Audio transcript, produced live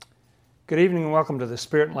Good evening and welcome to the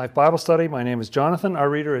Spirit and Life Bible Study. My name is Jonathan. Our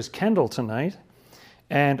reader is Kendall tonight.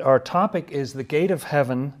 And our topic is The Gate of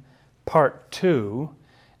Heaven, Part 2.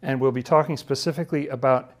 And we'll be talking specifically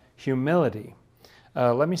about humility.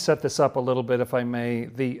 Let me set this up a little bit, if I may.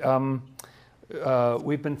 We've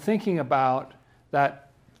been thinking about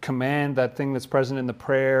that command, that thing that's present in the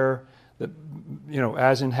prayer, that,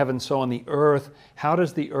 as in heaven, so on the earth. How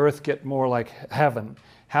does the earth get more like heaven?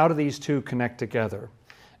 How do these two connect together?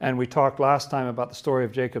 And we talked last time about the story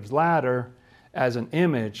of Jacob's ladder as an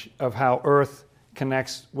image of how earth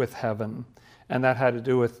connects with heaven. And that had to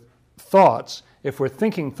do with thoughts. If we're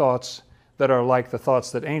thinking thoughts that are like the thoughts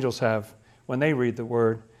that angels have when they read the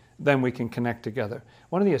Word, then we can connect together.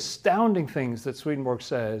 One of the astounding things that Swedenborg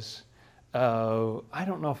says, I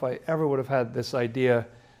don't know if I ever would have had this idea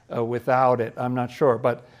without it, I'm not sure,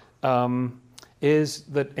 but is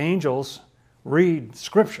that angels read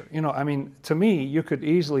Scripture. To me, you could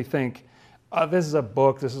easily think, this is a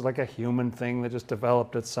book, this is like a human thing that just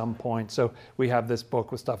developed at some point, so we have this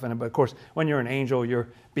book with stuff in it. But of course, when you're an angel, you're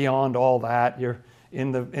beyond all that. You're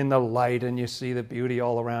in the light and you see the beauty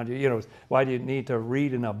all around you. Why do you need to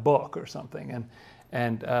read in a book or something?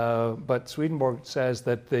 But Swedenborg says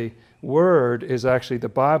that the Word is actually, the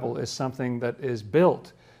Bible is something that is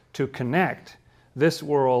built to connect this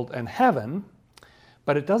world and heaven.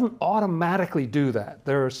 But it doesn't automatically do that.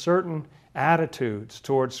 There are certain attitudes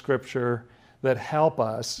towards Scripture that help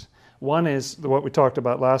us. One is what we talked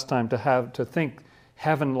about last time, to think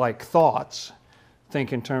heaven-like thoughts,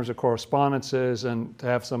 think in terms of correspondences, and to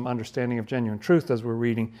have some understanding of genuine truth as we're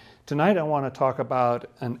reading. Tonight I want to talk about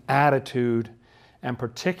an attitude, and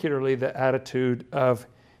particularly the attitude of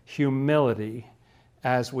humility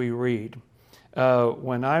as we read.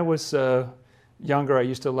 When I was younger, I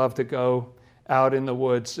used to love to go out in the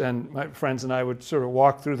woods, and my friends and I would sort of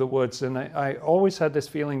walk through the woods, and I always had this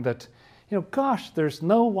feeling that, there's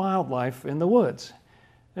no wildlife in the woods.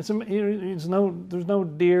 There's no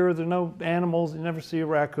deer, there's no animals, you never see a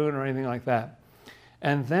raccoon or anything like that.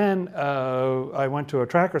 And then I went to a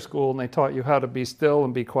tracker school, and they taught you how to be still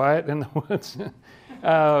and be quiet in the woods.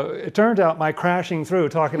 It turned out my crashing through,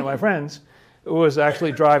 talking to my friends, was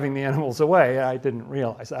actually driving the animals away. I didn't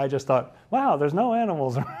realize. I just thought, wow, there's no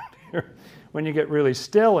animals around here. When you get really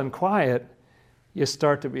still and quiet, you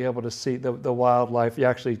start to be able to see the wildlife. You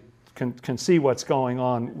actually can see what's going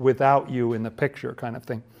on without you in the picture, kind of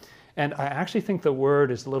thing. And I actually think the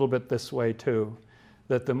Word is a little bit this way too,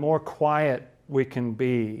 that the more quiet we can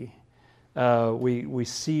be, we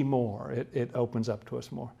see more. It opens up to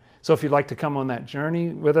us more. So if you'd like to come on that journey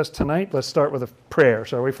with us tonight, let's start with a prayer.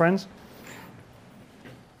 Shall we, friends?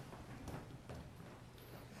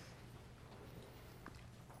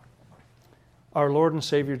 Our Lord and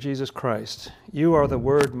Savior Jesus Christ, you are the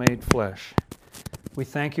Word made flesh. We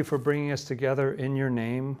thank you for bringing us together in your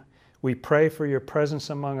name. We pray for your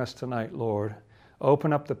presence among us tonight, Lord.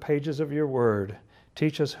 Open up the pages of your Word.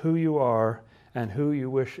 Teach us who you are and who you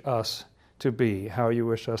wish us to be, how you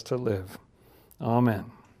wish us to live. Amen.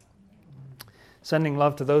 Sending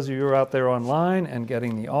love to those of you who are out there online and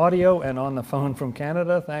getting the audio and on the phone from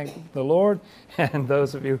Canada, thank the Lord, and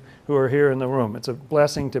those of you who are here in the room. It's a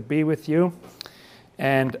blessing to be with you.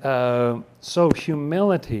 And so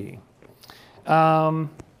humility. I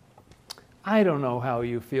don't know how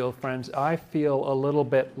you feel, friends. I feel a little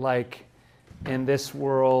bit like in this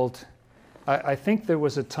world, I think there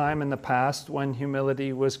was a time in the past when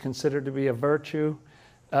humility was considered to be a virtue.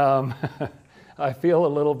 I feel a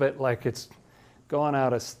little bit like it's gone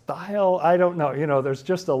out of style. I don't know. There's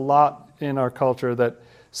just a lot in our culture that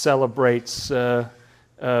celebrates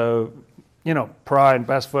pride,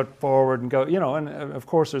 best foot forward, and go, and of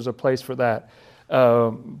course there's a place for that.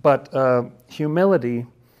 But humility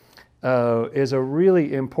is a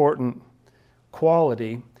really important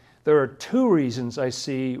quality. There are two reasons I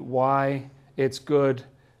see why it's good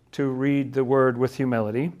to read the Word with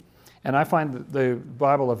humility. And I find the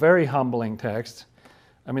Bible a very humbling text.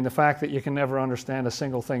 I mean, the fact that you can never understand a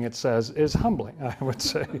single thing it says is humbling, I would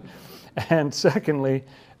say. And secondly,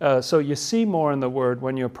 so you see more in the Word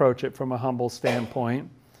when you approach it from a humble standpoint.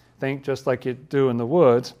 Think just like you do in the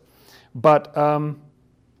woods. But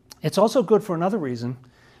it's also good for another reason,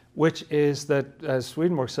 which is that, as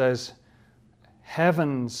Swedenborg says,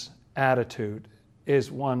 heaven's attitude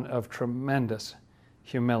is one of tremendous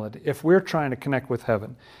humility. If we're trying to connect with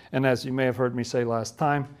heaven, and as you may have heard me say last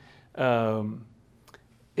time,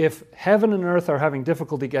 if heaven and earth are having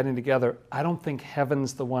difficulty getting together, I don't think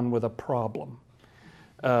heaven's the one with a problem.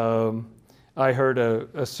 I heard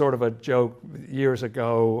a sort of a joke years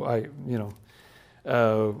ago.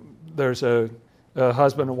 There's a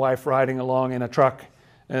husband and wife riding along in a truck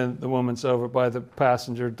and the woman's over by the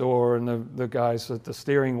passenger door, and the guy's at the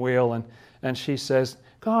steering wheel, and she says,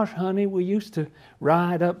 "Gosh, honey, we used to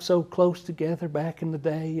ride up so close together back in the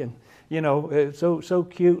day, and it's so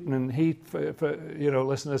cute." And he,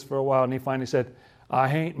 listened to this for a while, and he finally said,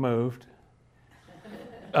 "I ain't moved."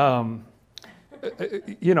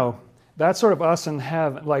 That's sort of us in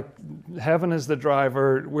heaven. Like, heaven is the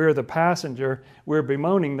driver, we're the passenger. We're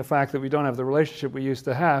bemoaning the fact that we don't have the relationship we used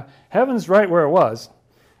to have. Heaven's right where it was.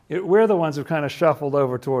 We're the ones who kind of shuffled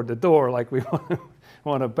over toward the door, like we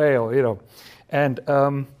want to bail, And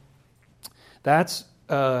that's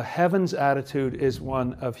heaven's attitude is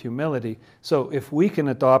one of humility. So if we can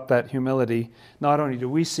adopt that humility, not only do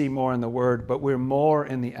we see more in the Word, but we're more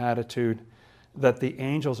in the attitude that the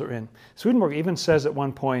angels are in. Swedenborg even says at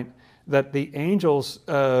one point that the angels,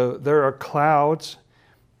 there are clouds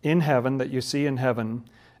in heaven that you see in heaven,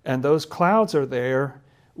 and those clouds are there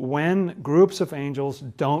when groups of angels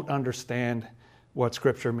don't understand what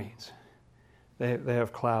Scripture means. They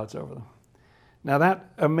have clouds over them. Now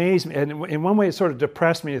that amazed me, and in one way it sort of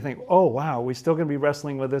depressed me to think, oh wow, we're still going to be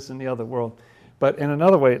wrestling with this in the other world. But in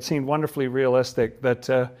another way it seemed wonderfully realistic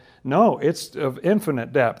that no, it's of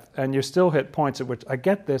infinite depth, and you still hit points at which I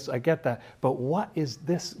get this, I get that, but what is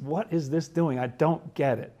this doing? I don't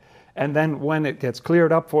get it. And then when it gets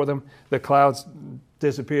cleared up for them, the clouds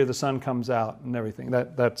disappear, the sun comes out and everything.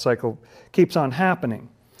 That cycle keeps on happening.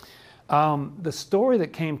 The story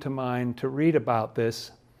that came to mind to read about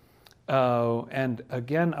this, and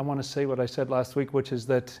again, I want to say what I said last week, which is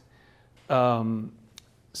that,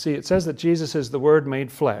 it says that Jesus is the Word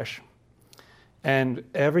made flesh, and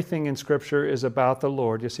everything in Scripture is about the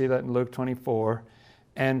Lord. You see that in Luke 24.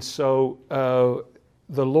 And so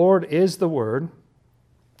the Lord is the Word,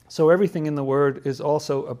 so everything in the Word is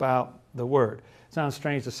also about the Word. It sounds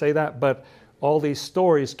strange to say that, but all these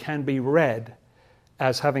stories can be read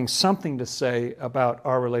as having something to say about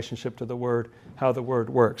our relationship to the Word, how the Word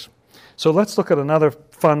works. So let's look at another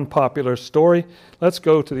fun, popular story. Let's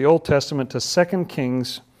go to the Old Testament to 2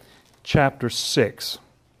 Kings chapter 6.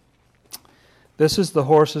 This is the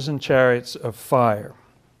horses and chariots of fire.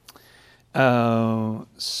 2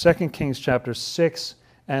 Kings chapter 6,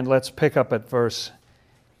 and let's pick up at verse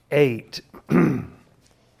 8.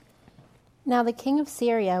 Now the king of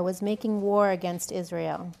Syria was making war against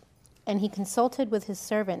Israel, and he consulted with his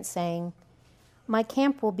servants, saying, "My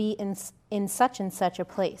camp will be in such and such a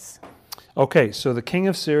place." Okay, so the king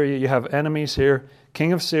of Syria, you have enemies here.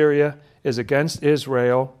 King of Syria is against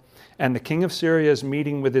Israel, and the king of Syria is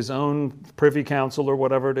meeting with his own privy council or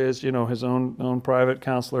whatever it is, his own private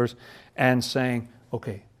counselors, and saying,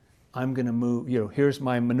 okay, I'm going to move, here's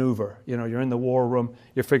my maneuver. You're in the war room,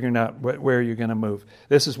 you're figuring out where you're going to move.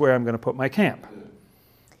 This is where I'm going to put my camp.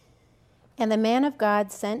 And the man of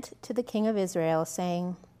God sent to the king of Israel,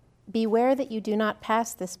 saying, "Beware that you do not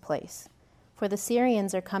pass this place, for the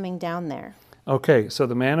Syrians are coming down there." Okay, so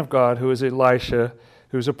the man of God, who is Elisha,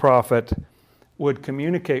 who's a prophet, would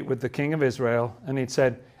communicate with the king of Israel, and he'd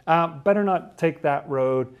said, better not take that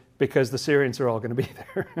road because the Syrians are all going to be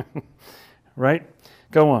there. Right?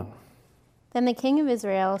 Go on. Then the king of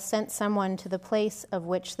Israel sent someone to the place of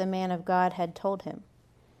which the man of God had told him.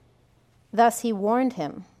 Thus he warned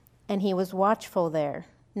him, and he was watchful there,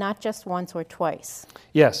 not just once or twice.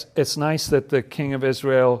 Yes, it's nice that the king of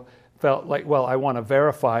Israel felt like, well, I want to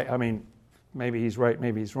verify. I mean, maybe he's right,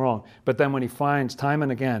 maybe he's wrong. But then when he finds time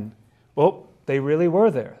and again, oh, they really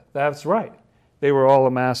were there. That's right. They were all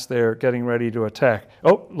amassed there getting ready to attack.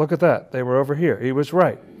 Oh, look at that. They were over here. He was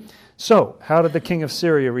right. So, how did the king of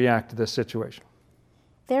Syria react to this situation?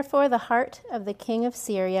 Therefore the heart of the king of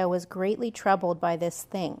Syria was greatly troubled by this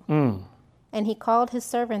thing. And he called his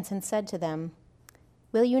servants and said to them,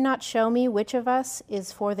 "Will you not show me which of us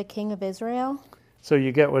is for the king of Israel?" So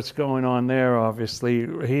you get what's going on there, obviously.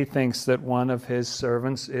 He thinks that one of his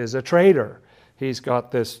servants is a traitor. He's got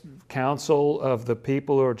this council of the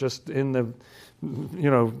people who are just in the,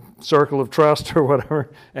 circle of trust or whatever.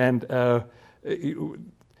 And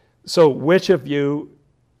so which of you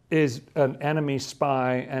is an enemy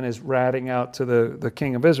spy and is ratting out to the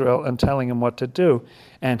king of Israel and telling him what to do?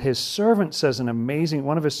 And his servant says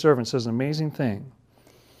one of his servants says an amazing thing.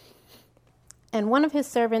 And one of his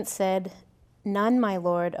servants said, "None, my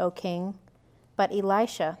lord, O king, but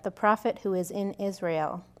Elisha, the prophet who is in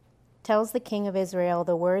Israel, tells the king of Israel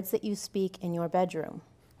the words that you speak in your bedroom."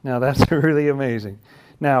 Now that's really amazing.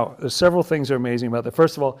 Now, there's several things that are amazing about that.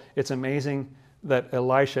 First of all, it's amazing that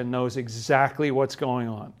Elisha knows exactly what's going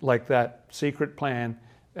on. Like that secret plan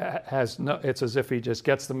it's as if he just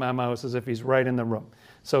gets the memo, it's as if he's right in the room.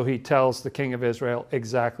 So he tells the king of Israel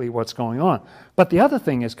exactly what's going on. But the other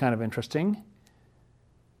thing is kind of interesting.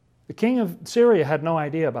 The king of Syria had no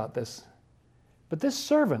idea about this. But this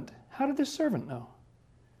servant, how did this servant know?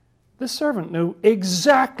 This servant knew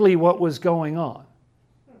exactly what was going on.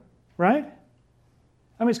 Right?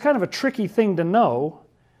 I mean, it's kind of a tricky thing to know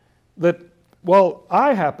that, well,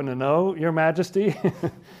 I happen to know, Your Majesty,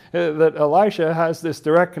 that Elisha has this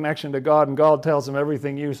direct connection to God, and God tells him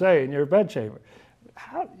everything you say in your bedchamber.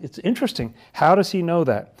 It's interesting. How does he know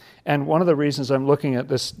that? And one of the reasons I'm looking at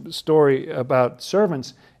this story about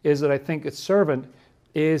servants is that I think a servant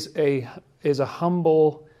is a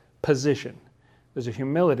humble position. There's a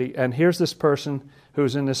humility, and here's this person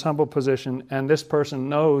who's in this humble position, and this person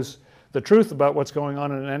knows the truth about what's going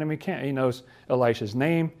on in an enemy camp. He knows Elisha's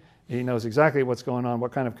name. He knows exactly what's going on,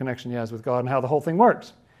 what kind of connection he has with God, and how the whole thing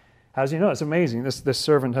works. How does he know? It's amazing. This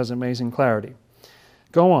servant has amazing clarity.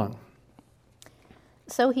 Go on.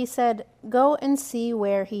 So he said, "Go and see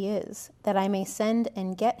where he is, that I may send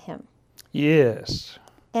and get him." Yes.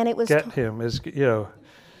 And it was get him is,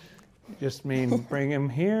 just mean bring him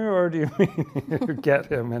here, or do you mean get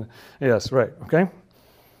him? And yes, right. Okay.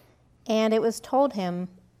 And it was told him,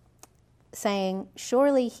 saying,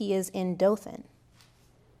 "Surely he is in Dothan."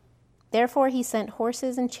 Therefore he sent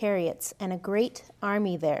horses and chariots and a great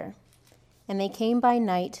army there, and they came by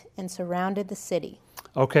night and surrounded the city.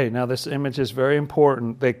 Okay, now this image is very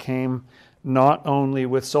important. They came not only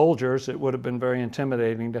with soldiers, it would have been very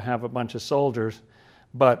intimidating to have a bunch of soldiers,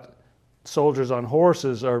 but soldiers on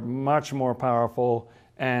horses are much more powerful,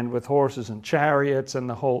 and with horses and chariots and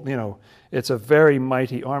the whole, it's a very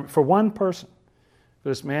mighty army. For one person, for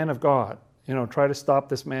this man of God, try to stop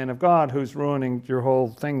this man of God who's ruining your whole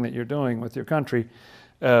thing that you're doing with your country.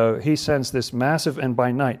 He sends this massive, and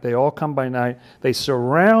by night, they all come by night, they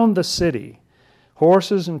surround the city,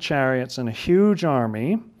 horses and chariots and a huge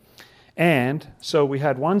army. And so we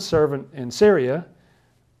had one servant in Syria,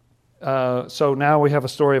 so now we have a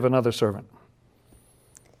story of another servant.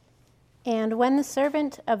 And when the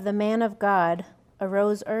servant of the man of God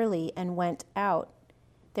arose early and went out,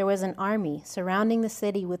 there was an army surrounding the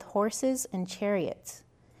city with horses and chariots.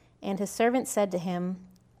 And his servant said to him,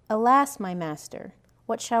 "Alas, my master,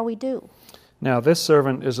 what shall we do?" Now this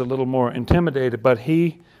servant is a little more intimidated, but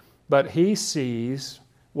he sees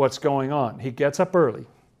what's going on. He gets up early,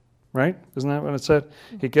 right? Isn't that what it said?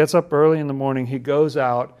 He gets up early in the morning, he goes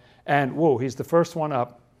out, and he's the first one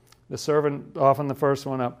up. The servant, often the first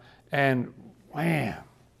one up, and wham,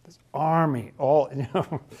 this army, all,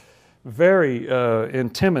 very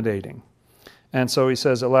intimidating. And so he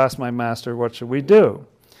says, "Alas, my master, what should we do?"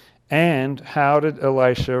 And how did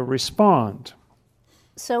Elisha respond?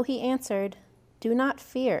 So he answered, "Do not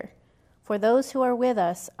fear, for those who are with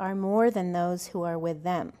us are more than those who are with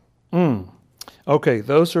them." Okay,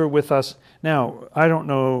 those who are with us. Now, I don't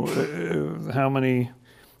know how many,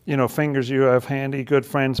 fingers you have handy, good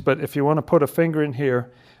friends, but if you want to put a finger in here,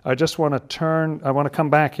 I want to come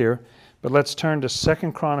back here, but let's turn to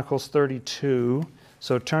 2 Chronicles 32.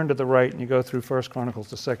 So turn to the right and you go through 1 Chronicles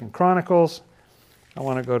to 2 Chronicles. I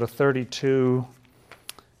want to go to 32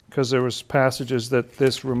 because there was passages that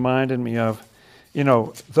this reminded me of.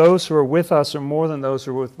 Those who are with us are more than those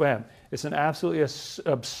who are with them. It's an absolutely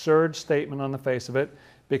absurd statement on the face of it,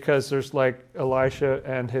 because there's like Elisha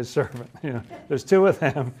and his servant. There's two of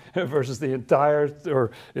them versus the entire,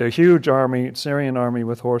 or a huge army, Syrian army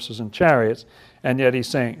with horses and chariots. And yet he's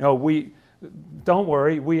saying, don't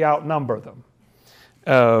worry, we outnumber them.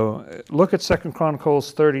 Look at 2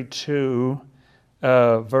 Chronicles 32,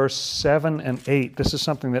 verse 7 and 8. This is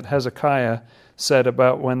something that Hezekiah said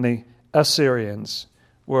about when the Assyrians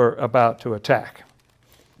were about to attack.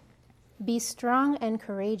 "Be strong and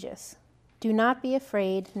courageous. Do not be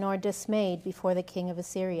afraid nor dismayed before the king of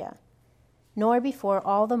Assyria, nor before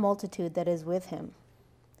all the multitude that is with him.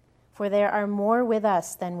 For there are more with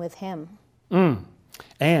us than with him."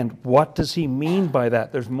 And what does he mean by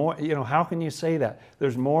that? There's more, how can you say that?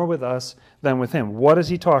 There's more with us than with him. What is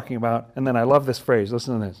he talking about? And then I love this phrase.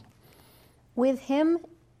 Listen to this. "With him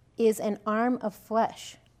is an arm of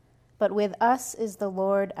flesh, but with us is the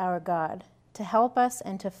Lord our God, to help us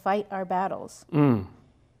and to fight our battles."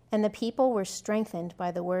 And the people were strengthened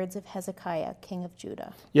by the words of Hezekiah, king of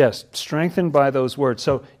Judah. Yes, strengthened by those words.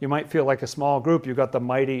 So you might feel like a small group. You've got the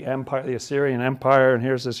mighty empire, the Assyrian Empire, and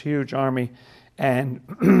here's this huge army. And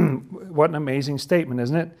what an amazing statement,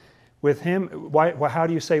 isn't it? With him, how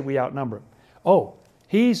do you say we outnumber him?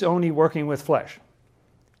 He's only working with flesh.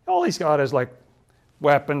 All he's got is like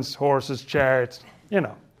weapons, horses, chariots,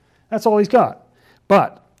 That's all he's got.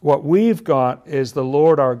 But what we've got is the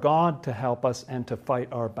Lord our God to help us and to fight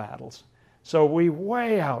our battles. So we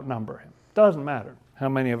way outnumber him. Doesn't matter how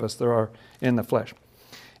many of us there are in the flesh.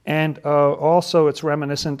 And also it's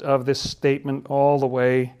reminiscent of this statement all the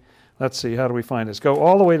way. Let's see, how do we find this? Go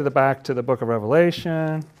all the way to the back to the book of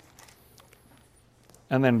Revelation,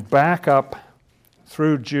 and then back up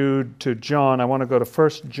through Jude to John. I want to go to 1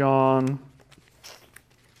 John.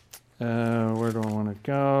 Where do I want to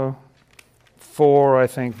go? 4, I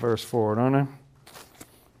think, verse 4, don't I?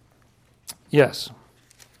 Yes.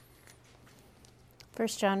 1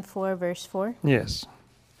 John 4, verse 4. Yes.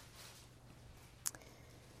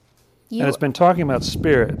 And it's been talking about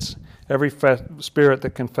spirits. Every spirit that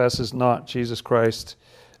confesses not Jesus Christ,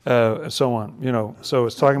 so on. So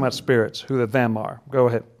it's talking about spirits, who the them are. Go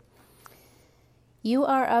ahead. You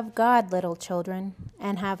are of God, little children,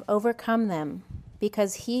 and have overcome them,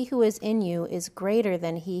 because he who is in you is greater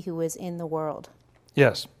than he who is in the world.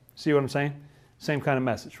 Yes. See what I'm saying? Same kind of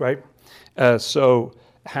message, right? So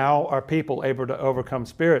how are people able to overcome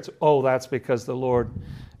spirits? Oh, that's because the Lord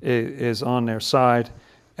is on their side.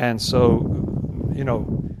 And so,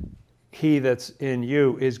 he that's in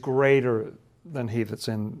you is greater than he that's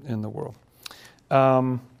in the world.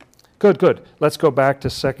 Good. Let's go back to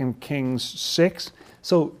 2 Kings 6.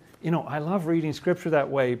 So, I love reading Scripture that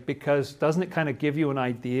way because doesn't it kind of give you an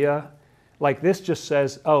idea? Like this just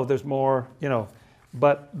says, oh, there's more,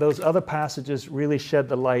 but those other passages really shed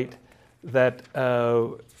the light that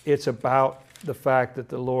it's about the fact that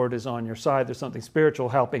the Lord is on your side. There's something spiritual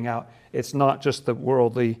helping out. It's not just the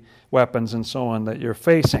worldly weapons and so on that you're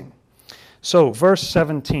facing. So, verse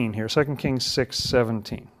 17 here, 2 Kings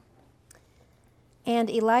 6:17.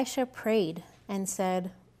 And Elisha prayed and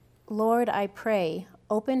said, Lord, I pray,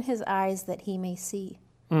 open his eyes that he may see.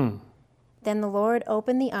 Then the Lord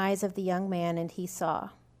opened the eyes of the young man, and he saw.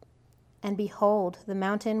 And behold, the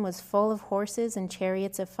mountain was full of horses and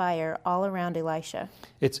chariots of fire all around Elisha.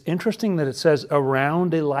 It's interesting that it says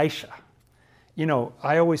around Elisha.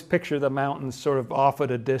 I always picture the mountains sort of off at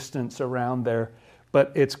a distance around there,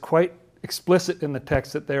 but it's quite explicit in the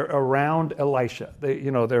text that they're around Elisha.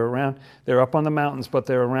 They're up on the mountains, but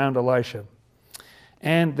they're around Elisha.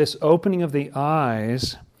 And this opening of the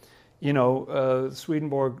eyes,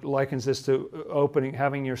 Swedenborg likens this to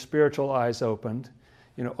having your spiritual eyes opened.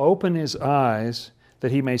 Open his eyes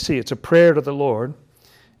that he may see. It's a prayer to the Lord,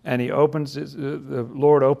 and the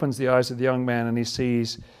Lord opens the eyes of the young man, and he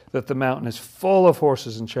sees that the mountain is full of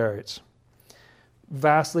horses and chariots,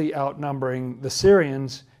 vastly outnumbering the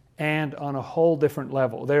Syrians, and on a whole different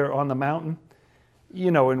level. They're on the mountain.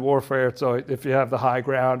 In warfare, so if you have the high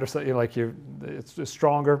ground or something it's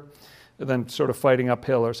stronger than sort of fighting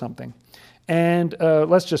uphill or something. And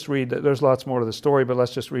let's just read that. There's lots more to the story, but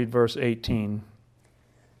let's just read verse 18.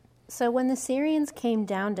 So when the Syrians came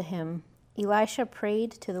down to him, Elisha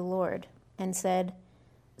prayed to the Lord and said,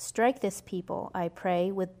 Strike this people, I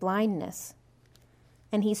pray, with blindness.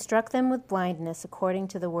 And he struck them with blindness according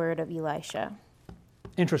to the word of Elisha.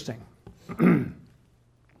 Interesting.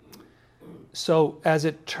 So as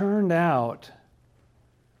it turned out,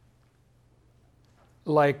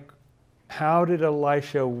 how did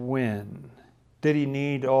Elisha win? Did he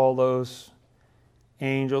need all those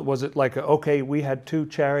angels? Was it okay, we had 2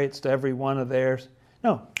 chariots to every one of theirs?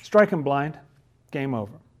 No, strike him blind, game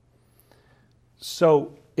over.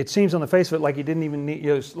 So it seems on the face of it like he didn't even need,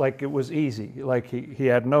 it was easy, he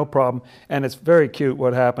had no problem. And it's very cute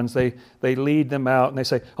what happens. They lead them out and they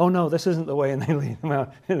say, oh no, this isn't the way, and they lead them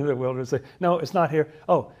out into the wilderness. They say, no, it's not here.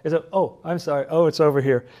 Oh, is it? Oh, I'm sorry. Oh, it's over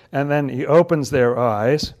here. And then he opens their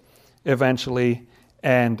eyes eventually,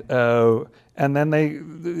 and then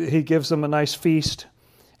he gives them a nice feast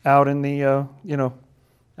out in the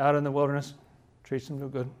out in the wilderness, treats them to a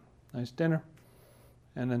good, nice dinner,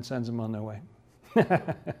 and then sends them on their way.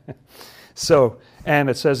 So, and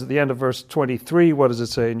it says at the end of verse 23, what does it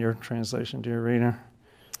say in your translation, dear reader?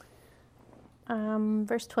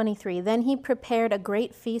 Verse 23, Then he prepared a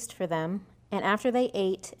great feast for them, and after they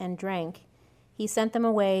ate and drank, he sent them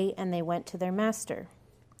away, and they went to their master.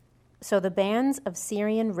 So the bands of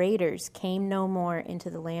Syrian raiders came no more into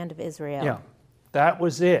the land of Israel. Yeah, that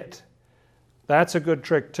was it. That's a good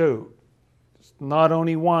trick too. Not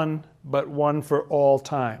only one, but one for all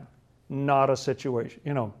time. Not a situation,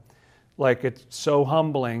 it's so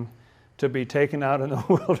humbling to be taken out in the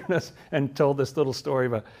wilderness and told this little story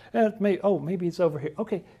about, maybe it's over here.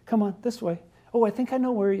 Okay, come on, this way. Oh, I think I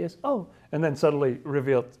know where he is. Oh, and then suddenly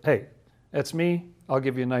revealed, hey, it's me. I'll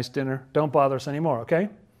give you a nice dinner. Don't bother us anymore, okay?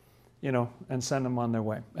 And send them on their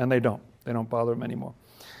way. And they don't. They don't bother them anymore.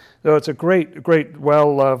 So it's a great, great,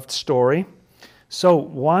 well-loved story. So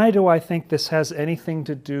why do I think this has anything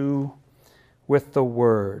to do with the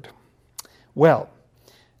Word? Well,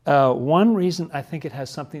 one reason I think it has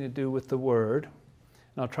something to do with the Word,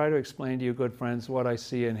 And I'll try to explain to you, good friends, what I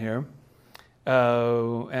see in here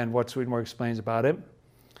and what Swedenborg explains about it.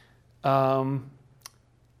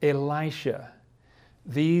 Elisha,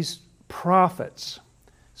 these prophets,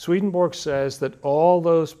 Swedenborg says that all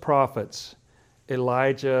those prophets,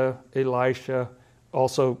 Elijah, Elisha,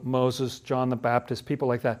 also Moses, John the Baptist, people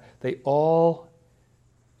like that, they all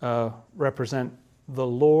represent the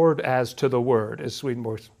Lord as to the Word, is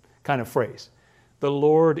Swedenborg's kind of phrase. The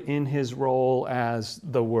Lord in his role as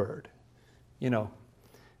the Word.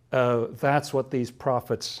 That's what these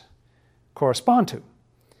prophets correspond to.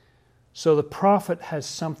 So the prophet has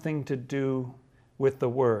something to do with the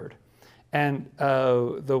Word. And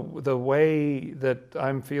the way that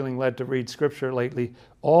I'm feeling led to read Scripture lately,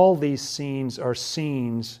 all these scenes are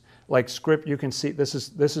scenes like script. You can see this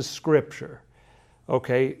is Scripture.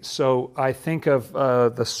 Okay, so I think of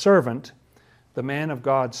the servant, the man of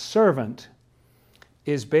God's servant,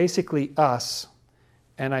 is basically us,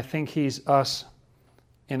 and I think he's us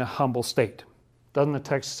in a humble state. Doesn't the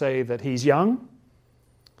text say that he's young?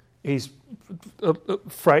 He's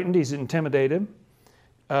frightened, he's intimidated.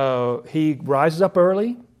 He rises up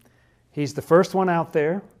early. He's the first one out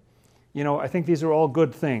there. I think these are all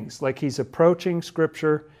good things. Like he's approaching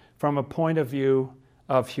Scripture from a point of view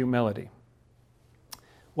of humility.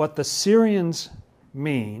 What the Syrians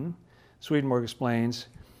mean, Swedenborg explains,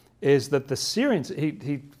 is that the Syrians,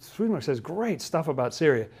 Swedenborg says great stuff about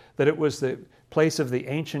Syria, that it was the place of the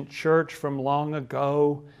ancient church from long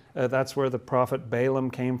ago. That's where the prophet Balaam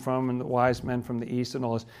came from and the wise men from the east and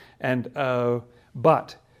all this.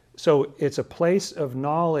 So it's a place of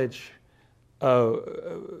knowledge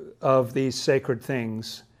of these sacred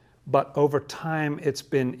things, but over time it's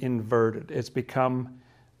been inverted. It's become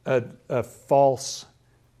a false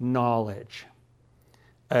knowledge,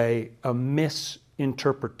 a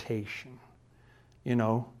misinterpretation,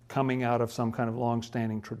 coming out of some kind of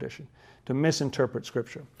long-standing tradition, to misinterpret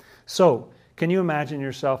Scripture. So, can you imagine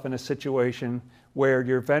yourself in a situation where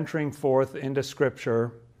you're venturing forth into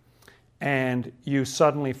Scripture and you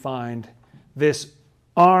suddenly find this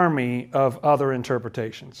army of other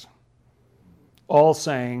interpretations, all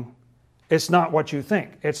saying, it's not what you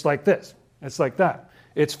think. It's like this. It's like that.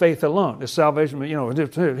 It's faith alone. It's salvation.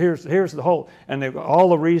 Here's the whole. And they've got all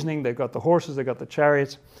the reasoning. They've got the horses. They've got the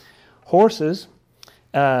chariots. Horses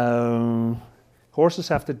have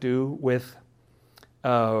to do with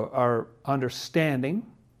our understanding.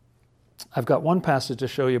 I've got one passage to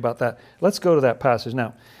show you about that. Let's go to that passage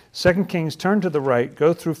now. 2 Kings, turn to the right,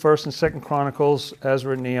 go through 1st and 2nd Chronicles,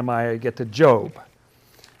 Ezra, Nehemiah, get to Job.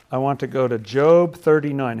 I want to go to Job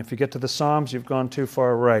 39. If you get to the Psalms, you've gone too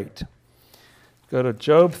far right. Go to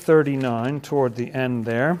Job 39 toward the end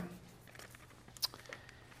there.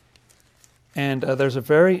 And there's a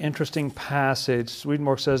very interesting passage.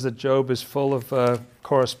 Swedenborg says that Job is full of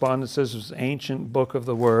correspondences. It's an ancient book of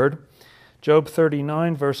the Word. Job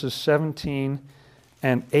 39, verses 17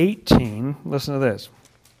 and 18. Listen to this.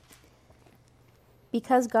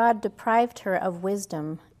 Because God deprived her of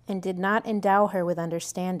wisdom and did not endow her with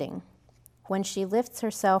understanding. When she lifts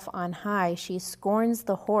herself on high, she scorns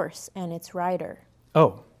the horse and its rider.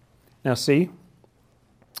 Oh, now see,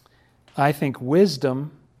 I think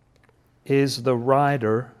wisdom is the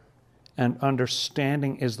rider and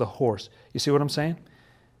understanding is the horse. You see what I'm saying?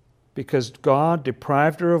 Because God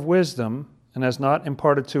deprived her of wisdom and has not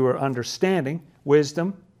imparted to her understanding,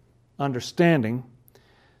 wisdom, understanding.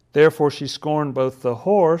 Therefore she scorned both the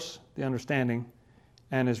horse, the understanding,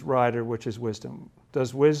 and his rider, which is wisdom.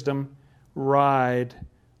 Does wisdom ride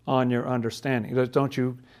on your understanding? Don't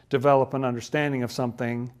you develop an understanding of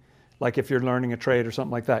something, like if you're learning a trade or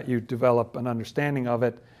something like that, you develop an understanding of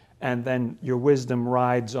it, and then your wisdom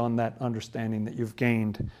rides on that understanding that you've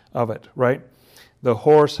gained of it, right? The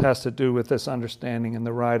horse has to do with this understanding, and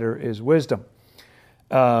the rider is wisdom.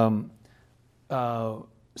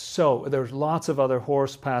 So there's lots of other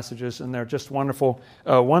horse passages, and they're just wonderful.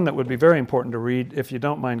 One that would be very important to read, if you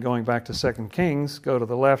don't mind going back to 2 Kings, go to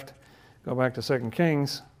the left, go back to 2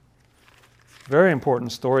 Kings. Very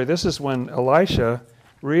important story. This is when Elisha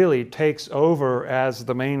really takes over as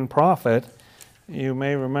the main prophet. You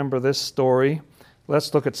may remember this story.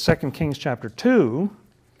 Let's look at 2 Kings chapter 2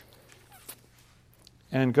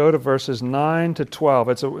 and go to verses 9 to 12.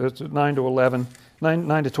 It's 9 to 11,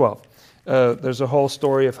 9 to 12. There's a whole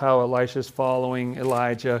story of how Elisha's following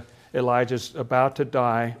Elijah. Elijah's about to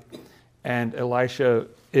die, and Elisha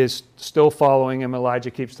is still following him.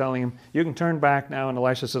 Elijah keeps telling him, you can turn back now. And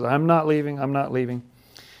Elisha says, I'm not leaving.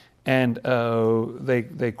 And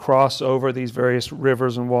they cross over these various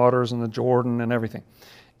rivers and waters and the Jordan and everything.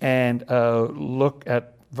 And look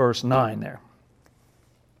at verse 9 there.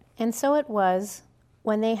 And so it was,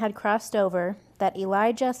 when they had crossed over, that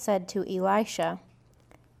Elijah said to Elisha,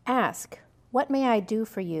 "Ask, what may I do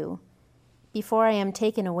for you before I am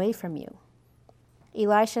taken away from you?"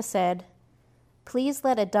 Elisha said, "Please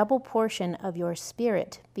let a double portion of your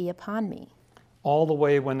spirit be upon me." All the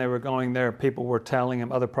way when they were going there, people were telling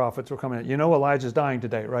him, other prophets were coming in. You know Elijah's dying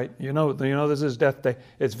today, right? You know this is his death day.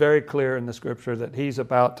 It's very clear in the scripture that he's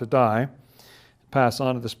about to die, pass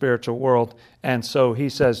on to the spiritual world. And so he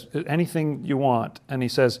says, anything you want. And he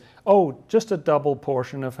says, oh, just a double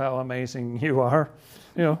portion of how amazing you are.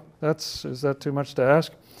 Is that too much to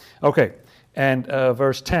ask? Okay, and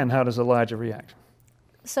verse 10, how does Elijah react?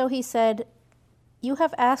 So he said, "You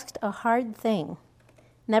have asked a hard thing.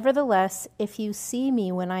 Nevertheless, if you see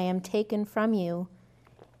me when I am taken from you,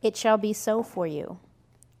 it shall be so for you.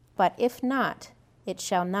 But if not, it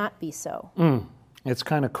shall not be so." It's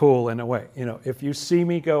kind of cool in a way. If you see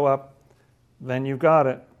me go up, then you've got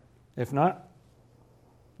it. If not,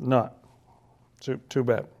 not. Too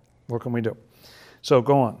bad. What can we do? So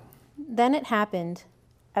go on. Then it happened,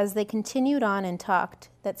 as they continued on and talked,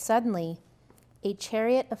 that suddenly a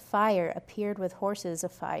chariot of fire appeared with horses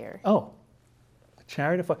of fire. Oh, a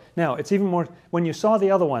chariot of fire. Now, it's even more, when you saw the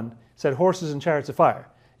other one, it said horses and chariots of fire.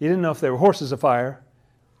 You didn't know if they were horses of fire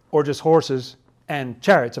or just horses and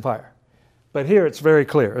chariots of fire. But here it's very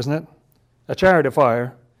clear, isn't it? A chariot of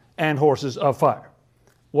fire and horses of fire.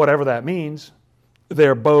 Whatever that means,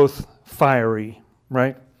 they're both fiery,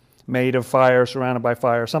 right? Made of fire, surrounded by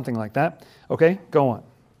fire, something like that. Okay, go on.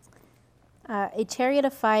 A chariot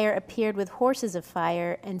of fire appeared with horses of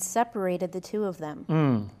fire and separated the two of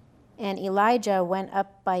them. And Elijah went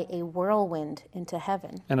up by a whirlwind into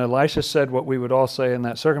heaven. And Elisha said what we would all say in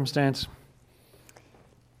that circumstance.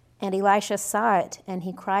 And Elisha saw it, and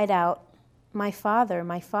he cried out, my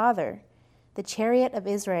father, the chariot of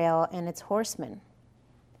Israel and its horsemen."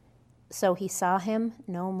 So he saw him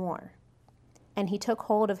no more. And he took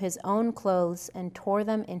hold of his own clothes and tore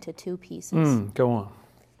them into two pieces. Go on.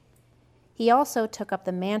 He also took up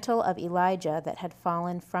the mantle of Elijah that had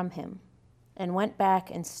fallen from him, and went back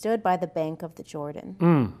and stood by the bank of the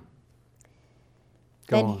Jordan.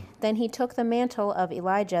 Then he took the mantle of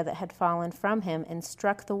Elijah that had fallen from him and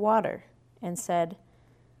struck the water, and said,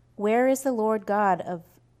 "Where is the Lord God of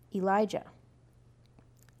Elijah?"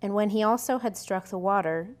 And when he also had struck the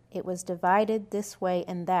water, it was divided this way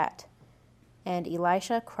and that, and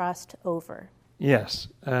Elisha crossed over. Yes,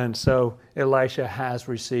 and so Elisha has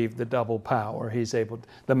received the double power. He's able,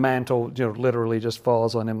 the mantle, literally just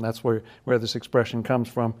falls on him. That's where this expression comes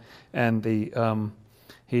from. And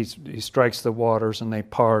he strikes the waters and they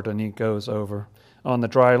part, and he goes over on the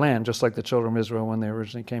dry land, just like the children of Israel when they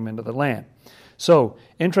originally came into the land. So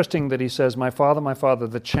interesting that he says, my father,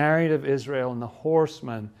 the chariot of Israel and the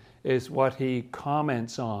horsemen is what he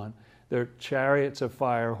comments on. They're chariots of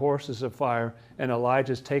fire, horses of fire, and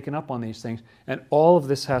Elijah's taken up on these things. And all of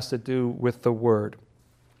this has to do with the word.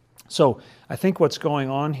 So I think what's going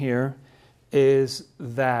on here is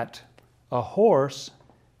that a horse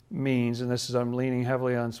means, and I'm leaning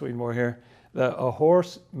heavily on Swedenborg here, that a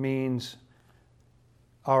horse means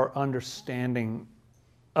our understanding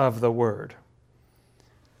of the word.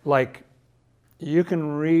 Like, you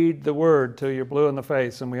can read the word till you're blue in the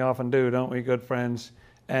face, and we often do, don't we, good friends,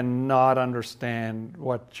 and not understand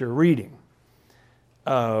what you're reading.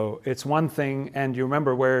 It's one thing, and you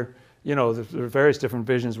remember where, there's various different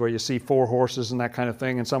visions where you see 4 horses and that kind of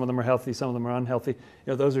thing, and some of them are healthy, some of them are unhealthy.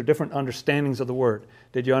 Those are different understandings of the word.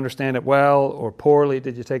 Did you understand it well or poorly?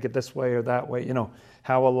 Did you take it this way or that way?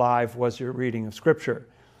 How alive was your reading of Scripture?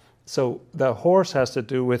 So the horse has to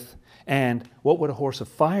do with, and what would a horse of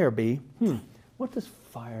fire be? What does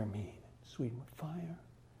fire mean? Sweden, fire?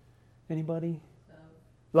 Anybody?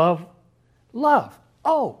 Love?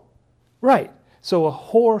 Oh, right. So a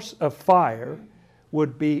horse of fire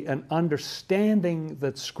would be an understanding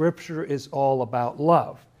that Scripture is all about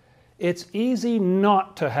love. It's easy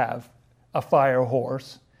not to have a fire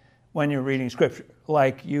horse when you're reading Scripture.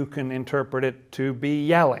 Like, you can interpret it to be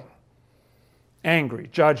yelling, angry,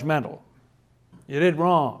 judgmental. You did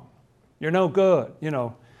wrong. You're no good.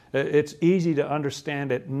 It's easy to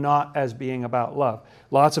understand it not as being about love.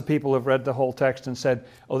 Lots of people have read the whole text and said,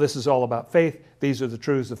 oh, this is all about faith. These are the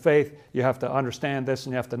truths of faith. You have to understand this,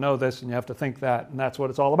 and you have to know this, and you have to think that, and that's what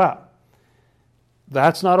it's all about.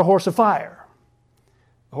 That's not a horse of fire.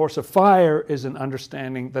 A horse of fire is an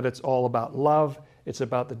understanding that it's all about love. It's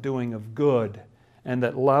about the doing of good, and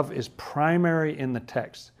that love is primary in the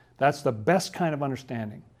text. That's the best kind of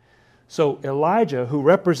understanding. So Elijah, who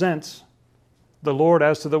represents the Lord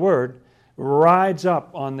as to the word, rides up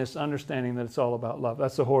on this understanding that it's all about love.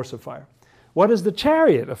 That's the horse of fire. What is the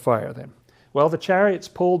chariot of fire then? Well, the chariot's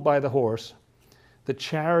pulled by the horse. The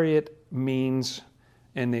chariot means,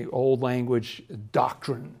 in the old language,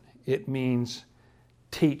 doctrine. It means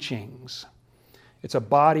teachings. It's a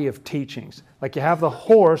body of teachings. Like you have the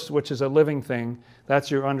horse, which is a living thing.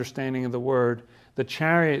 That's your understanding of the word. The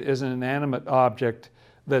chariot is an inanimate object.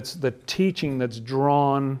 That's the teaching that's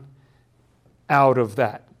drawn out of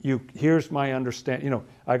that. Here's my understanding.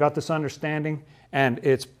 I got this understanding, and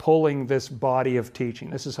it's pulling this body of teaching.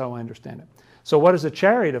 This is how I understand it. So what is a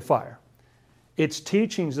chariot of fire? It's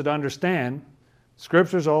teachings that understand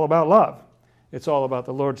Scripture's all about love. It's all about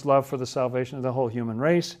the Lord's love for the salvation of the whole human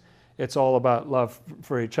race. It's all about love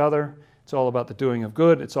for each other. It's all about the doing of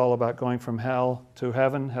good. It's all about going from hell to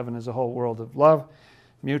heaven. Heaven is a whole world of love,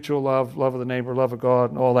 mutual love, love of the neighbor, love of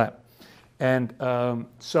God, and all that. And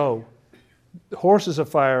so horses of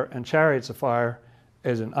fire and chariots of fire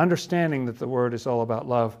is an understanding that the word is all about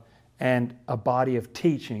love, and a body of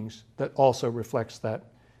teachings that also reflects that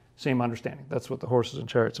same understanding. That's what the horses and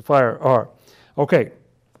chariots of fire are. Okay.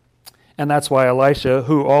 And that's why Elisha,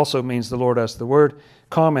 who also means the Lord has the word,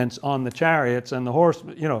 comments on the chariots and the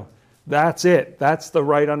horsemen. That's it. That's the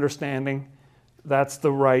right understanding. That's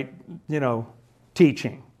the right,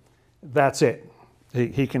 teaching. That's it.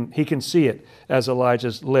 He can see it as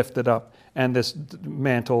Elijah's lifted up and this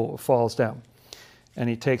mantle falls down. And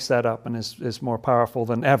he takes that up and is more powerful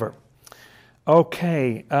than ever.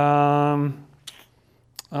 Okay. All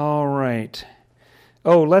right.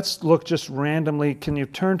 Oh, let's look just randomly. Can you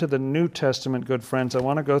turn to the New Testament, good friends? I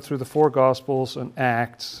want to go through the 4 Gospels and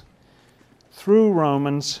Acts, through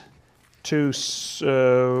Romans to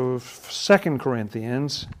 2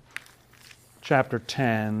 Corinthians, chapter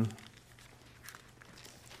 10.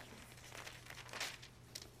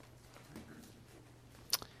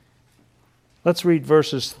 Let's read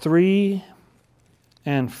verses 3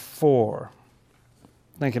 and 4,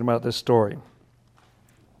 thinking about this story.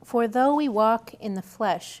 For though we walk in the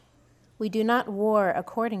flesh, we do not war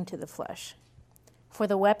according to the flesh. For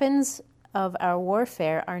the weapons of our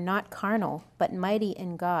warfare are not carnal, but mighty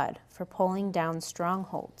in God, for pulling down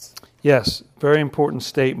strongholds. Yes, very important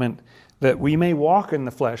statement, that we may walk in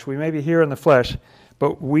the flesh, we may be here in the flesh,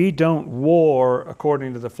 but we don't war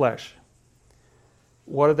according to the flesh.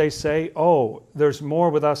 What do they say? Oh, there's more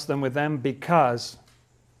with us than with them because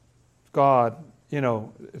God,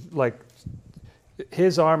 like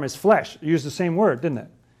his arm is flesh. Used the same word, didn't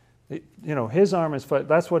it? His arm is flesh.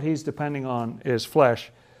 That's what he's depending on, is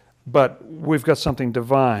flesh. But we've got something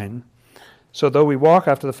divine. So though we walk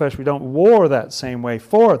after the flesh, we don't war that same way.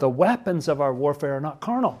 For the weapons of our warfare are not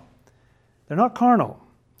carnal. They're not carnal.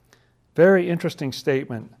 Very interesting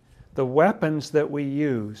statement. The weapons that we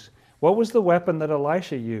use. What was the weapon that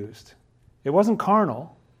Elisha used? It wasn't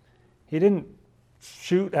carnal. He didn't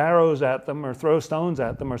shoot arrows at them or throw stones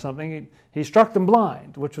at them or something. He struck them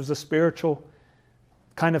blind, which was a spiritual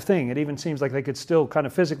kind of thing. It even seems like they could still kind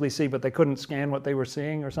of physically see, but they couldn't scan what they were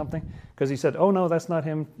seeing or something. Because he said, oh no, that's not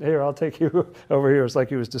him. Here, I'll take you over here. It's like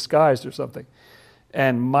he was disguised or something.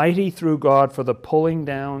 And mighty through God for the pulling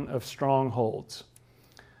down of strongholds.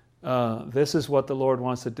 This is what the Lord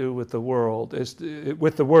wants to do with the world,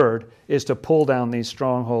 with the word, is to pull down these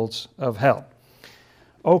strongholds of hell.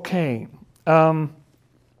 Okay.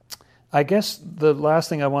 I guess the last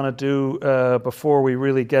thing I want to do before we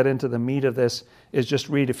really get into the meat of this is just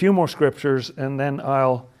read a few more scriptures and then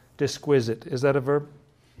I'll disquisite. Is that a verb?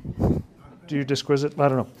 Do you disquisite? I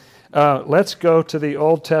don't know. Let's go to the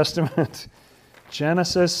Old Testament.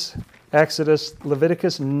 Genesis, Exodus,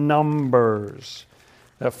 Leviticus, Numbers.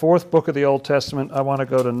 That 4th book of the Old Testament. I want to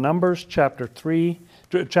go to Numbers chapter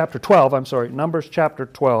 12, Numbers chapter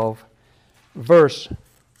 12, verse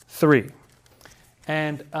 3.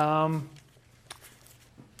 And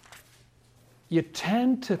you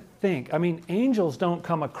tend to think, angels don't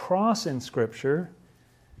come across in Scripture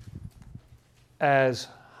as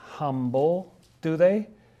humble, do they?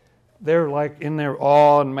 They're like in their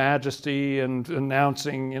awe and majesty and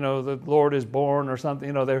announcing, the Lord is born or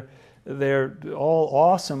something. They're all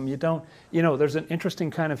awesome. There's an interesting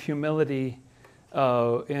kind of humility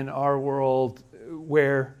in our world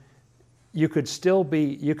where you could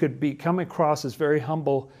come across as very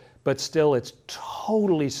humble, but still it's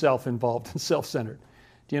totally self-involved and self-centered.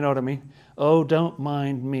 Do you know what I mean? Oh, don't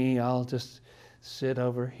mind me. I'll just sit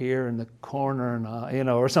over here in the corner and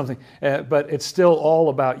or something. But it's still all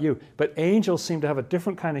about you. But angels seem to have a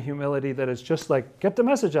different kind of humility that is just like, get the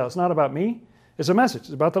message out. It's not about me. It's a message.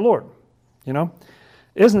 It's about the Lord.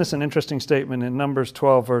 Isn't this an interesting statement in Numbers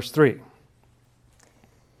 12, verse 3?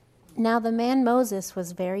 Now the man Moses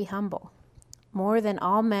was very humble, more than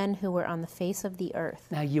all men who were on the face of the earth.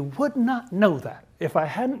 Now you would not know that if I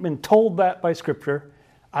hadn't been told that by Scripture,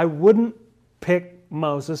 I wouldn't pick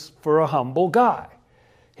Moses for a humble guy.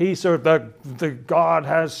 He sort of, the God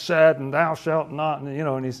has said, and thou shalt not,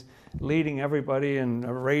 and he's leading everybody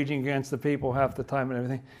and raging against the people half the time and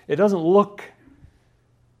everything. It doesn't look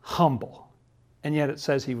humble. And yet it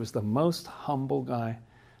says he was the most humble guy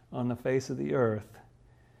on the face of the earth.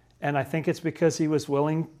 And I think it's because he was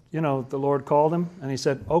willing, the Lord called him and he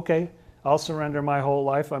said, okay, I'll surrender my whole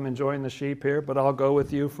life. I'm enjoying the sheep here, but I'll go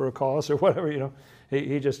with you for a cause or whatever,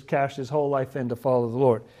 He just cashed his whole life in to follow the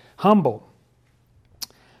Lord. Humble.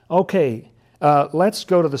 Okay, let's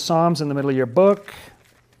go to the Psalms in the middle of your book.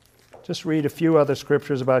 Just read a few other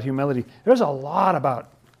scriptures about humility. There's a lot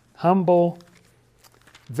about humble.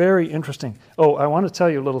 Very interesting. Oh, I want to tell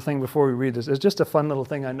you a little thing before we read this. It's just a fun little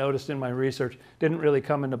thing I noticed in my research. Didn't really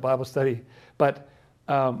come into Bible study. But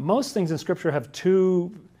most things in Scripture have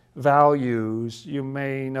two values. You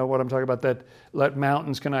may know what I'm talking about, that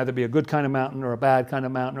mountains can either be a good kind of mountain or a bad kind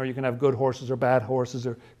of mountain, or you can have good horses or bad horses,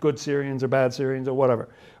 or good Syrians or bad Syrians, or whatever.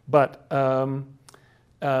 But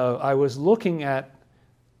I was looking at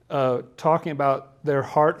talking about their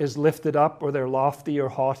heart is lifted up, or they're lofty or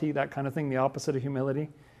haughty, that kind of thing, the opposite of humility.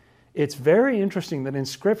 It's very interesting that in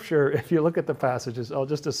Scripture, if you look at the passages, I'll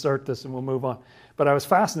just assert this and we'll move on, but I was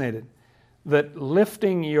fascinated that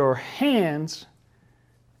lifting your hands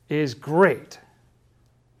is great.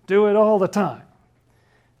 Do it all the time.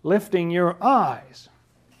 Lifting your eyes,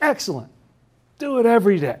 excellent. Do it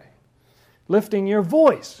every day. Lifting your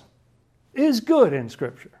voice is good in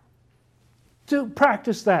Scripture. Do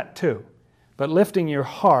practice that too. But lifting your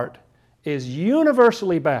heart is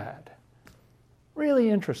universally bad. Really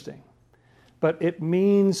interesting. But it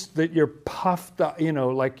means that you're puffed up,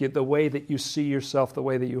 like the way that you see yourself, the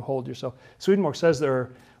way that you hold yourself. Swedenborg says there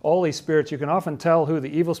are all these spirits. You can often tell who the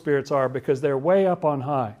evil spirits are because they're way up on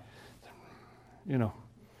high. And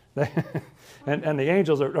the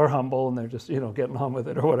angels are humble and they're just, getting on with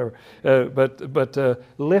it or whatever. But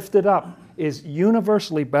lifted up is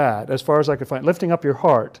universally bad as far as I could find. Lifting up your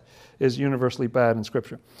heart is universally bad in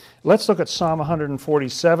Scripture. Let's look at Psalm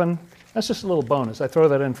 147. That's just a little bonus. I throw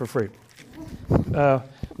that in for free.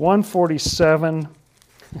 147.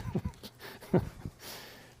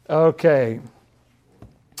 Okay.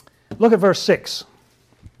 Look at verse 6.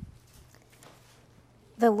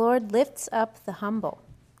 The Lord lifts up the humble.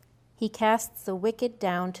 He casts the wicked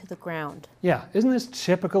down to the ground. Yeah, isn't this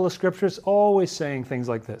typical of Scripture? It's always saying things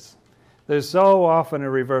like this. There's so often a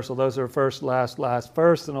reversal. Those are first, last,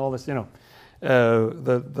 first, and all this, The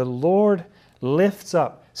Lord lifts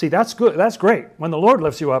up. See, that's good. That's great. When the Lord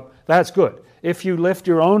lifts you up, that's good. If you lift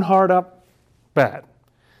your own heart up, bad.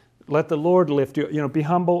 Let the Lord lift you. Be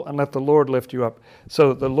humble and let the Lord lift you up.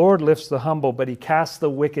 So the Lord lifts the humble, but he casts the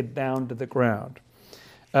wicked down to the ground.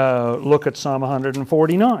 Look at Psalm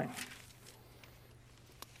 149.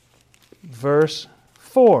 Verse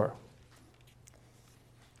 4.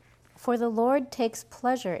 For the Lord takes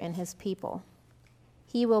pleasure in his people.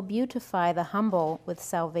 He will beautify the humble with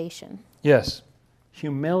salvation. Yes.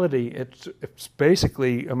 Humility, it's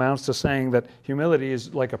basically amounts to saying that humility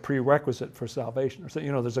is like a prerequisite for salvation. So,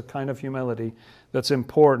 there's a kind of humility that's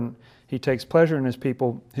important. He takes pleasure in his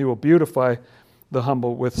people. He will beautify the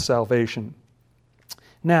humble with salvation.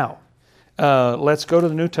 Now, let's go to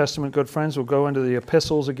the New Testament, good friends. We'll go into the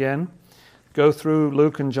epistles again. Go through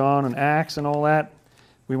Luke and John and Acts and all that.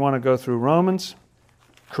 We want to go through Romans,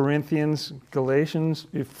 Corinthians, Galatians,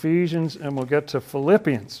 Ephesians, and we'll get to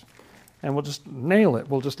Philippians. And we'll just nail it.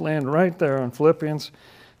 We'll just land right there on Philippians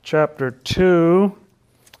chapter 2.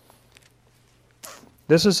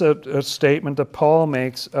 This is a statement that Paul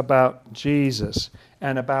makes about Jesus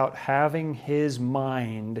and about having his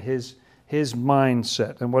mind, his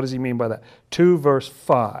mindset. And what does he mean by that? 2 verse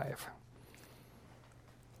 5.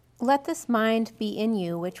 Let this mind be in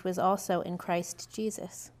you, which was also in Christ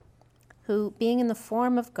Jesus, who, being in the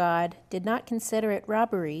form of God, did not consider it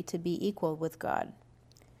robbery to be equal with God,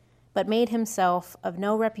 but made himself of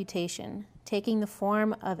no reputation, taking the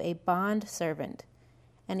form of a bond servant,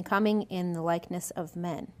 and coming in the likeness of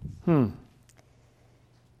men.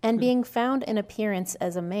 And being found in appearance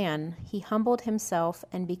as a man, he humbled himself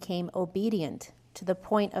and became obedient to the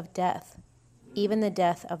point of death, even the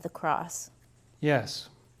death of the cross. Yes.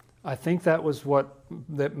 I think that was what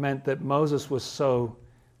that meant that Moses was so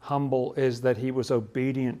humble, is that he was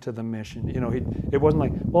obedient to the mission. It wasn't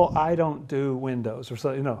like, well, I don't do windows or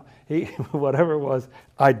so. He whatever it was,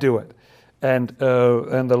 I do it. And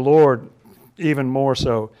the Lord, even more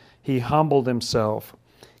so, he humbled himself,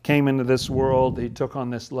 came into this world. He took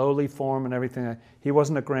on this lowly form and everything. He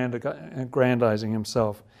wasn't aggrandizing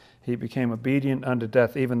himself. He became obedient unto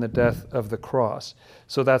death, even the death of the cross.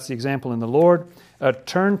 So that's the example in the Lord.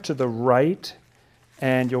 Turn to the right,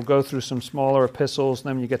 and you'll go through some smaller epistles, and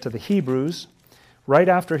then you get to the Hebrews. Right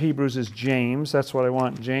after Hebrews is James. That's what I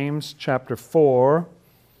want. James chapter 4.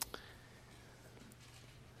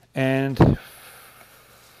 And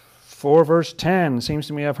 4 verse 10. Seems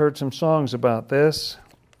to me I've heard some songs about this.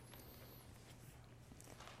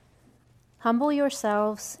 Humble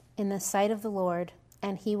yourselves in the sight of the Lord,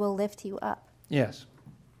 and he will lift you up. Yes,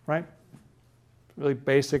 right? Really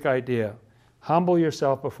basic idea. Humble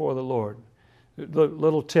yourself before the Lord.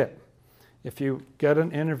 Little tip. If you get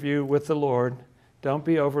an interview with the Lord, don't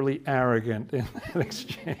be overly arrogant in that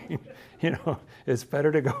exchange. It's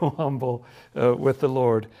better to go humble with the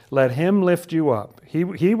Lord. Let him lift you up. He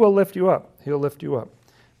will lift you up. He'll lift you up.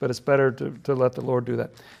 But it's better to let the Lord do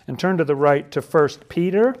that. And turn to the right to 1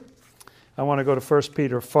 Peter. I want to go to 1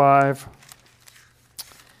 Peter 5.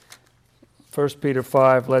 1 Peter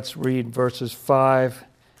 5, let's read verses 5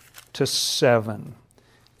 to 7.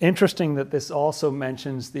 Interesting that this also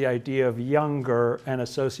mentions the idea of younger and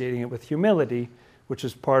associating it with humility, which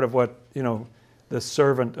is part of what, the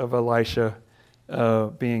servant of Elisha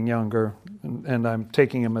being younger, and I'm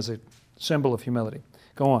taking him as a symbol of humility.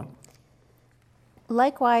 Go on.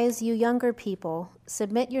 Likewise, you younger people,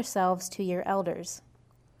 submit yourselves to your elders.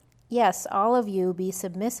 Yes, all of you be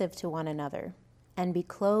submissive to one another, and be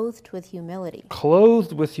clothed with humility.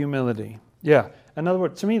 Clothed with humility. Yeah. In other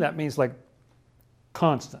words, to me that means like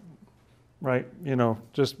constant, right?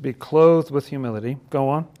 Just be clothed with humility. Go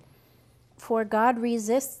on. For God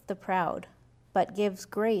resists the proud, but gives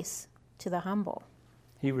grace to the humble.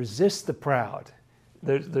 He resists the proud.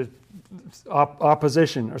 There's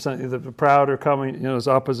opposition or something. The proud are coming, there's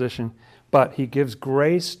opposition. But he gives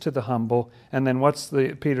grace to the humble. And then what's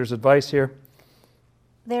Peter's advice here?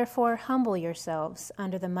 Therefore humble yourselves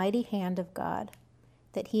under the mighty hand of God,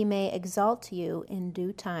 that he may exalt you in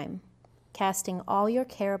due time, casting all your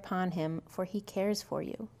care upon him, for he cares for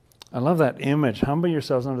you. I love that image. Humble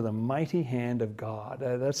yourselves under the mighty hand of God.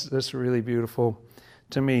 That's really beautiful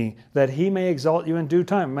to me. That he may exalt you in due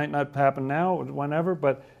time. It might not happen now, whenever,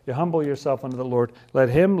 but you humble yourself under the Lord. Let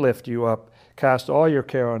him lift you up. Cast all your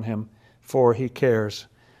care on him, for he cares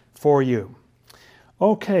for you.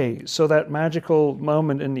 Okay, so that magical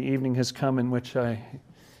moment in the evening has come in which I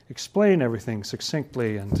explain everything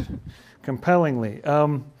succinctly and compellingly.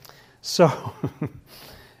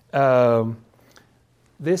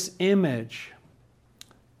 This image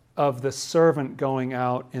of the servant going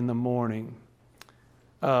out in the morning,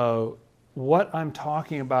 what I'm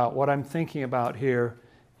talking about, what I'm thinking about here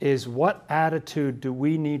is what attitude do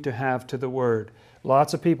we need to have to the Word?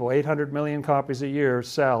 Lots of people, 800 million copies a year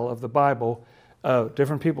sell of the Bible.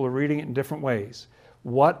 Different people are reading it in different ways.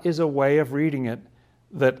 What is a way of reading it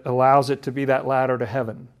that allows it to be that ladder to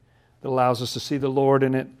heaven? That allows us to see the Lord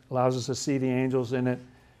in it, allows us to see the angels in it.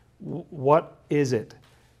 What is it?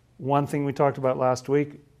 One thing we talked about last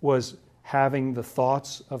week was having the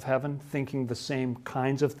thoughts of heaven, thinking the same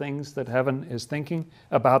kinds of things that heaven is thinking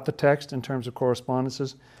about the text in terms of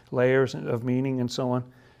correspondences, layers of meaning, and so on.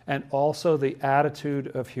 And also the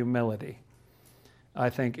attitude of humility, I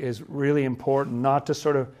think, is really important, not to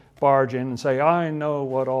sort of barge in and say, I know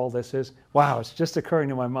what all this is. Wow, it's just occurring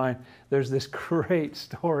to my mind. There's this great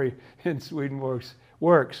story in Swedenborg's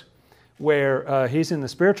works where he's in the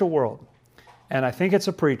spiritual world. And I think it's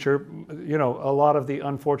a preacher. A lot of the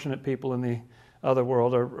unfortunate people in the other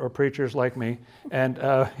world are preachers like me. And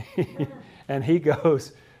and he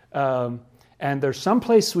goes, and there's some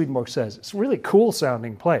place, Swedenborg says, it's a really cool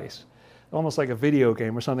sounding place, almost like a video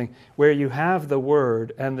game or something, where you have the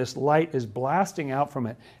Word and this light is blasting out from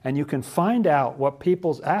it. And you can find out what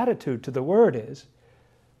people's attitude to the Word is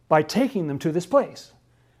by taking them to this place.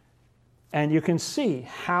 And you can see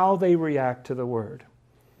how they react to the Word.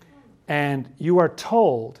 And you are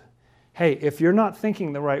told, hey, if you're not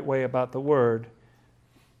thinking the right way about the Word,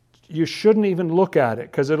 you shouldn't even look at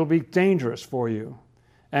it because it'll be dangerous for you.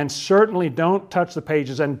 And certainly don't touch the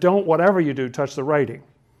pages, and don't, whatever you do, touch the writing.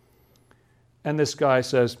 And this guy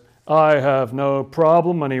says, I have no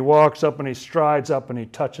problem, and he walks up and he strides up and he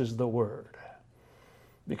touches the Word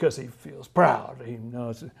because he feels proud. He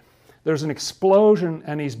knows it. There's an explosion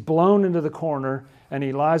and he's blown into the corner and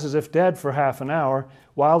he lies as if dead for half an hour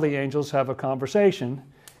while the angels have a conversation.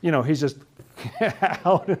 He's just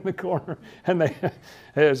out in the corner, and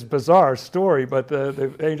it's a bizarre story, but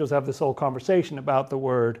the angels have this whole conversation about the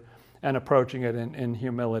Word and approaching it in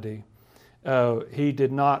humility. He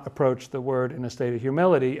did not approach the Word in a state of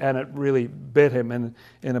humility, and it really bit him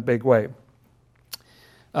in a big way.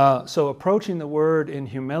 So approaching the Word in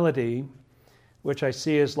humility which I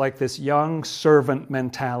see as like this young servant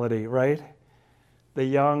mentality, right? The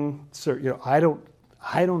young, I don't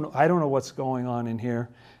know what's going on in here.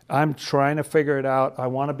 I'm trying to figure it out. I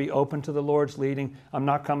want to be open to the Lord's leading. I'm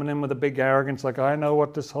not coming in with a big arrogance like, I know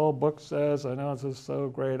what this whole book says. I know this is so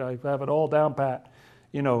great. I have it all down pat.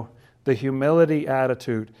 The humility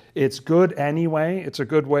attitude. It's good anyway. It's a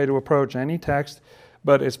good way to approach any text,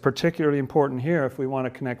 but it's particularly important here if we want to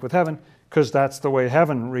connect with heaven, because that's the way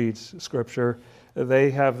heaven reads Scripture. They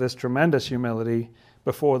have this tremendous humility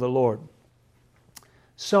before the Lord.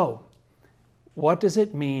 So, what does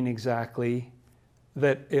it mean exactly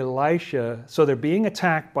that Elisha, so they're being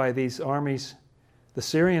attacked by these armies, the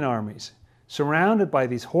Syrian armies, surrounded by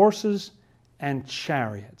these horses and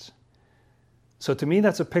chariots. So to me,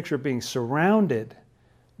 that's a picture of being surrounded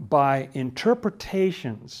by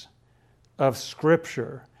interpretations of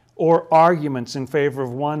Scripture or arguments in favor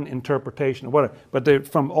of one interpretation or whatever. But they're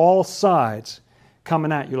from all sides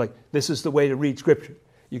coming at you like, this is the way to read Scripture.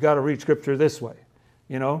 You got to read Scripture this way.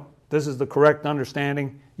 This is the correct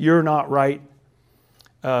understanding. You're not right.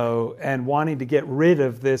 And wanting to get rid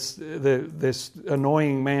of this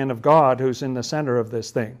annoying man of God who's in the center of this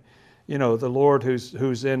thing. The Lord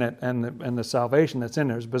who's in it and the salvation that's in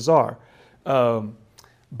there is bizarre. So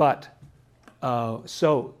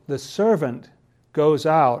the servant goes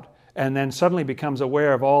out and then suddenly becomes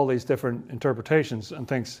aware of all these different interpretations and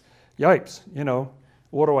thinks, yipes,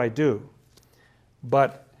 what do I do?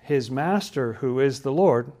 But his master, who is the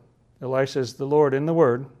Lord, Elisha is the Lord in the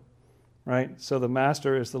Word, right? So the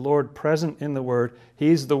master is the Lord present in the Word.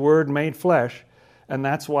 He's the Word made flesh, and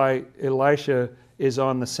that's why Elisha is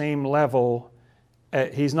on the same level.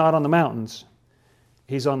 He's not on the mountains.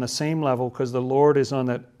 He's on the same level because the Lord is on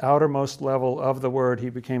the outermost level of the Word. He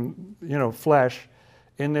became, flesh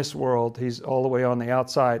in this world. He's all the way on the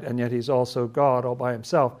outside, and yet he's also God all by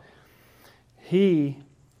himself. He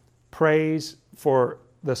prays for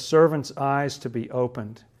the servant's eyes to be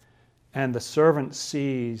opened, and the servant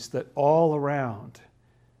sees that all around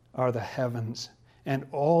are the heavens, and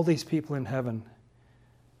all these people in heaven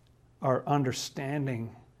are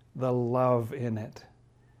understanding the love in it.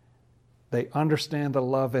 They understand the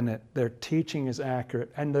love in it. Their teaching is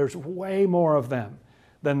accurate, and there's way more of them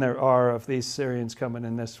than there are of these Syrians coming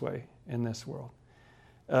in this way, in this world.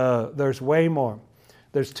 There's way more.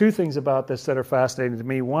 There's two things about this that are fascinating to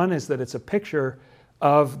me. One is that it's a picture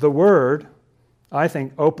of the Word. I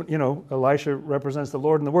think Elisha represents the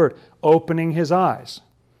Lord in the Word, opening his eyes.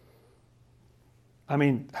 I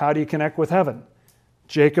mean, how do you connect with heaven?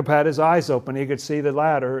 Jacob had his eyes open. He could see the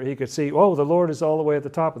ladder. He could see, the Lord is all the way at the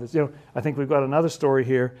top of this. I think we've got another story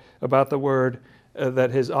here about the Word,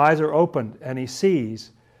 that his eyes are opened and he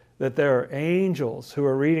sees that there are angels who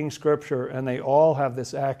are reading Scripture, and they all have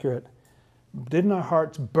this accurate, didn't our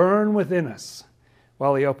hearts burn within us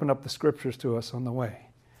while he opened up the Scriptures to us on the way?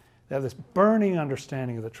 They have this burning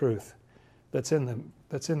understanding of the truth that's in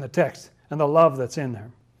the text and the love that's in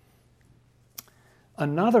there.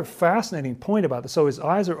 Another fascinating point about this, so his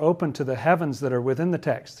eyes are open to the heavens that are within the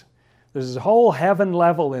text. There's this whole heaven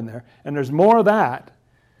level in there, and there's more of that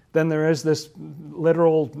than there is this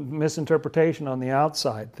literal misinterpretation on the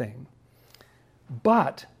outside thing.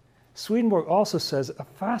 But Swedenborg also says a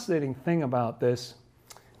fascinating thing about this.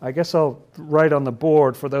 I guess I'll write on the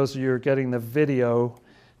board for those of you who are getting the video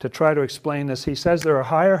to try to explain this. He says there are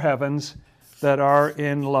higher heavens that are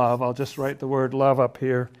in love. I'll just write the word love up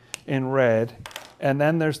here in red. And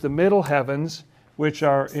then there's the middle heavens, which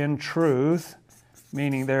are in truth,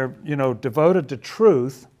 meaning they're, devoted to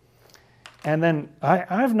truth. And then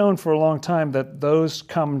I've known for a long time that those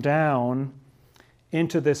come down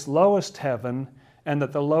into this lowest heaven, and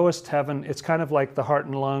that the lowest heaven, it's kind of like the heart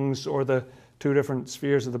and lungs or the two different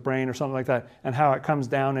spheres of the brain or something like that, and how it comes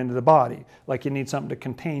down into the body, like you need something to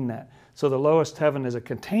contain that. So the lowest heaven is a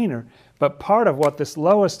container, but part of what this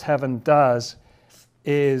lowest heaven does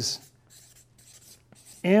is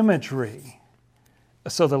imagery.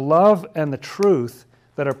 So the love and the truth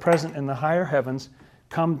that are present in the higher heavens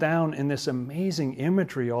come down in this amazing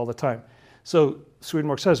imagery all the time. So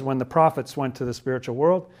Swedenborg says when the prophets went to the spiritual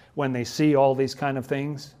world, when they see all these kind of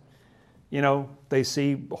things, they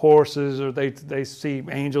see horses, or they see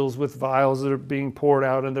angels with vials that are being poured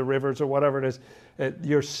out in the rivers or whatever it is.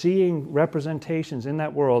 You're seeing representations in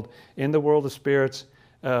that world, in the world of spirits,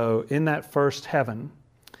 in that first heaven.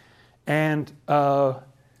 And I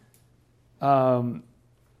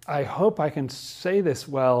hope I can say this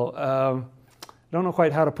well. I don't know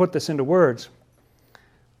quite how to put this into words,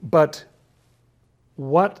 but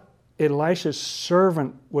what Elisha's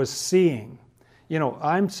servant was seeing,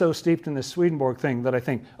 I'm so steeped in this Swedenborg thing that I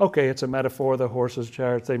think, okay, it's a metaphor, the horses,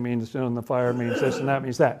 chariots, they mean, and the fire means this and that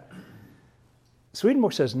means that.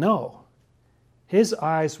 Swedenborg says no. His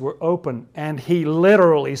eyes were open and he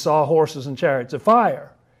literally saw horses and chariots of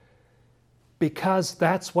fire. Because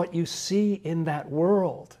that's what you see in that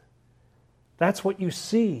world. That's what you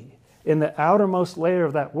see. In the outermost layer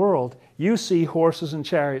of that world, you see horses and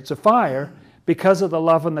chariots of fire because of the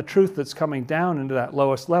love and the truth that's coming down into that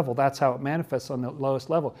lowest level. That's how it manifests on the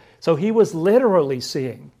lowest level. So he was literally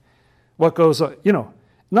seeing what goes on,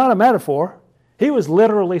 not a metaphor. He was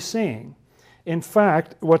literally seeing. In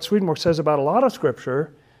fact, what Swedenborg says about a lot of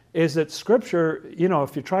Scripture is that Scripture,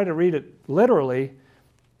 if you try to read it literally,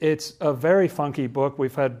 it's a very funky book.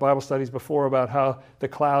 We've had Bible studies before about how the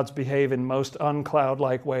clouds behave in most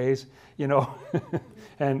uncloud-like ways,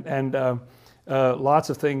 and lots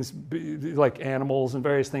of things like animals and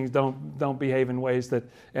various things don't behave in ways that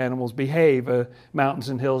animals behave. Mountains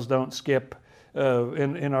and hills don't skip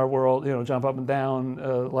in our world, jump up and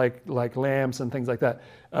down like lambs and things like that.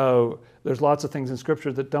 There's lots of things in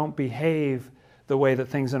Scripture that don't behave the way that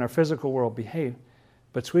things in our physical world behave.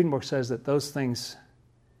 But Swedenborg says that those things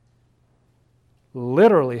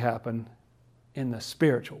literally happen in the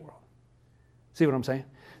spiritual world. See what I'm saying?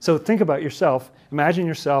 So think about yourself. Imagine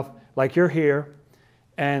yourself like you're here,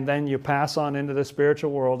 and then you pass on into the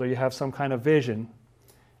spiritual world, or you have some kind of vision,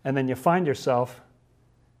 and then you find yourself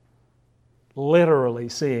literally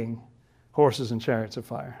seeing horses and chariots of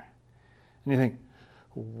fire. And you think,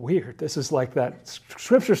 weird, this is like that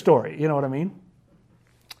Scripture story, you know what I mean?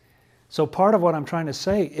 So part of what I'm trying to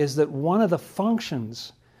say is that one of the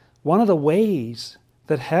functions, one of the ways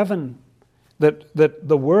that heaven, that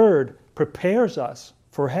the Word prepares us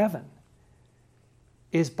for heaven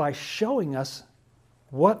is by showing us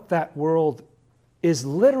what that world is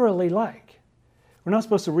literally like. We're not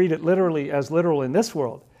supposed to read it literally as literal in this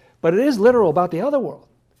world, but it is literal about the other world.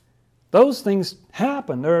 Those things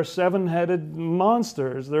happen. There are seven-headed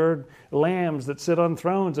monsters. There are lambs that sit on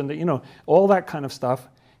thrones, and all that kind of stuff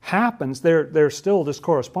happens. They're still just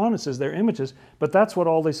correspondences, they're images, but that's what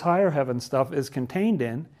all this higher heaven stuff is contained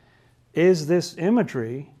in, is this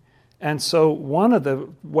imagery. And so one of the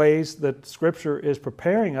ways that Scripture is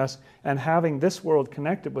preparing us and having this world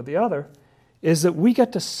connected with the other is that we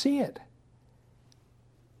get to see it.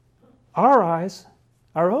 Our eyes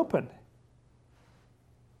are open.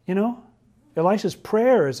 Elisha's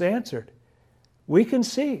prayer is answered. We can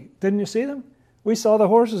see. Didn't you see them? We saw the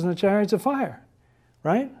horses and the chariots of fire.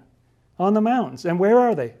 Right? On the mountains. And where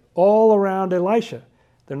are they? All around Elisha.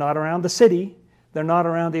 They're not around the city. They're not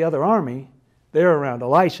around the other army. They're around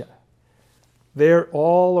Elisha. They're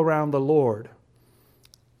all around the Lord.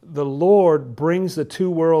 The Lord brings the two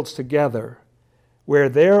worlds together where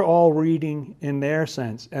they're all reading in their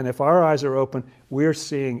sense. And if our eyes are open, we're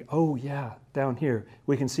seeing, oh yeah, down here,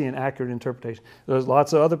 we can see an accurate interpretation. There's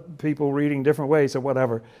lots of other people reading different ways or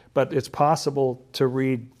whatever, but it's possible to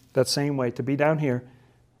read that same way, to be down here.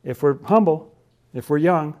 If we're humble, if we're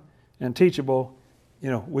young and teachable,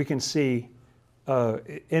 we can see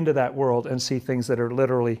into that world and see things that are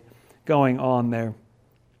literally going on there.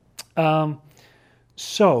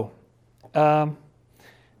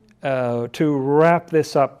 To wrap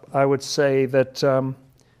this up, I would say that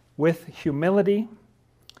with humility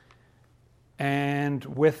and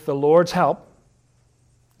with the Lord's help,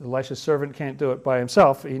 Elisha's servant can't do it by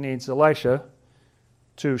himself. He needs Elisha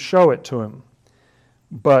to show it to him.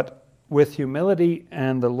 But with humility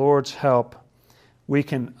and the Lord's help, we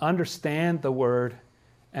can understand the Word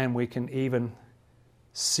and we can even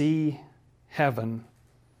see heaven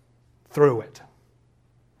through it.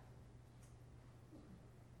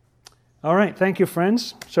 All right, thank you,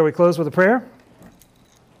 friends. Shall we close with a prayer?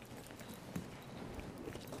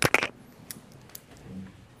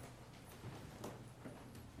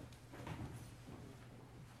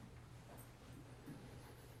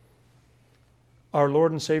 Our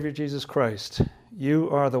Lord and Savior Jesus Christ, you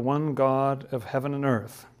are the one God of heaven and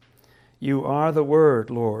earth. You are the Word,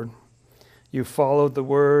 Lord. You followed the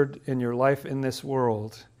Word in your life in this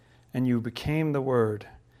world, and you became the Word,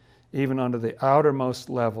 even unto the outermost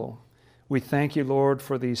level. We thank you, Lord,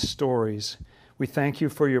 for these stories. We thank you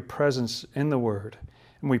for your presence in the Word,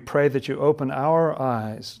 and we pray that you open our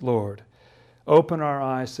eyes, Lord. Open our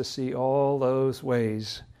eyes to see all those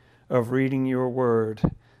ways of reading your Word,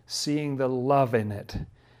 seeing the love in it,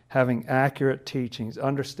 having accurate teachings,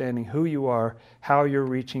 understanding who you are, how you're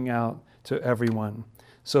reaching out to everyone,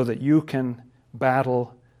 so that you can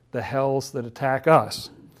battle the hells that attack us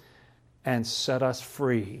and set us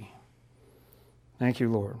free. Thank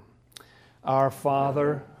you, Lord. Our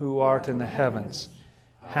Father, who art in the heavens,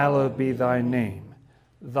 hallowed be thy name.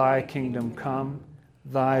 Thy kingdom come,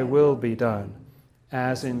 thy will be done,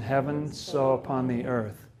 as in heaven, so upon the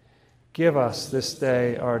earth. Give us this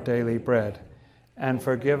day our daily bread, and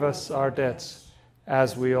forgive us our debts,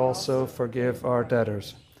 as we also forgive our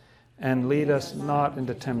debtors. And lead us not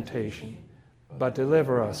into temptation, but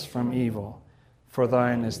deliver us from evil. For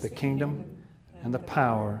thine is the kingdom, and the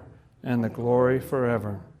power, and the glory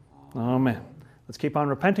forever. Amen. Let's keep on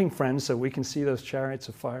repenting, friends, so we can see those chariots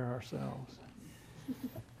of fire ourselves.